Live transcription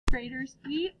Graders,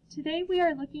 today we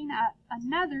are looking at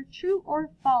another true or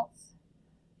false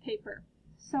paper.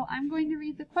 So I'm going to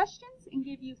read the questions and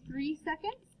give you 3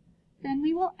 seconds, then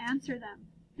we will answer them.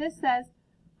 This says,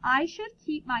 I should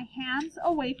keep my hands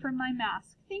away from my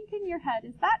mask. Think in your head,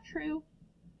 is that true?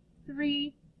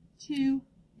 3, 2,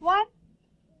 1.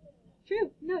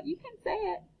 True. No, you can say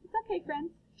it. It's okay,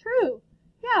 friends. True.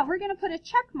 Yeah, we're going to put a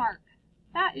check mark.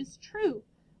 That is true.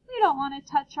 We don't want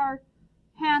to touch our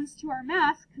hands to our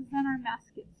mask because then our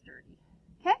mask gets dirty.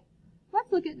 Okay?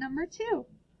 Let's look at number 2.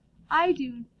 I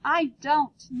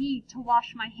don't need to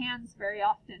wash my hands very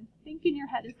often. Think in your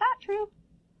head, is that true?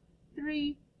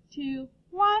 3, 2,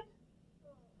 1.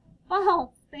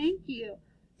 False. Thank you.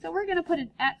 So we're going to put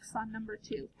an X on number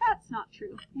 2. That's not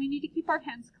true. We need to keep our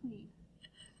hands clean.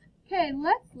 Okay,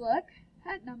 let's look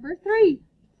at number 3.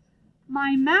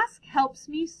 My mask helps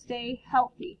me stay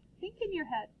healthy. Think in your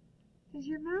head. Does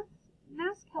your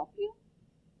mask help you?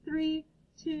 3,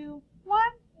 2, 1.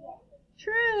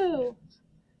 True.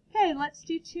 Okay, let's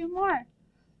do 2 more.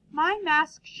 My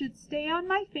mask should stay on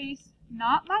my face,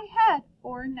 not my head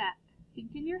or neck.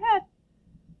 Think in your head.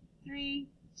 3,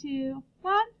 2,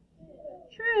 1.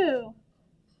 True.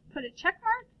 Put a check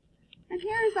mark. And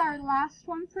here's our last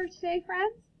one for today,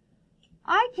 friends.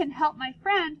 I can help my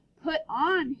friend put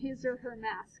on his or her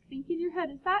mask. Think in your head,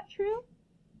 is that true?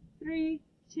 3,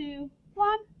 2,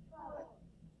 1.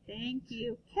 Thank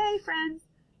you. Okay, friends,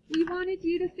 we wanted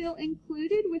you to feel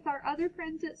included with our other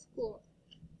friends at school.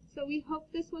 So we hope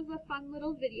this was a fun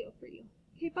little video for you.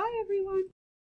 Okay, bye everyone.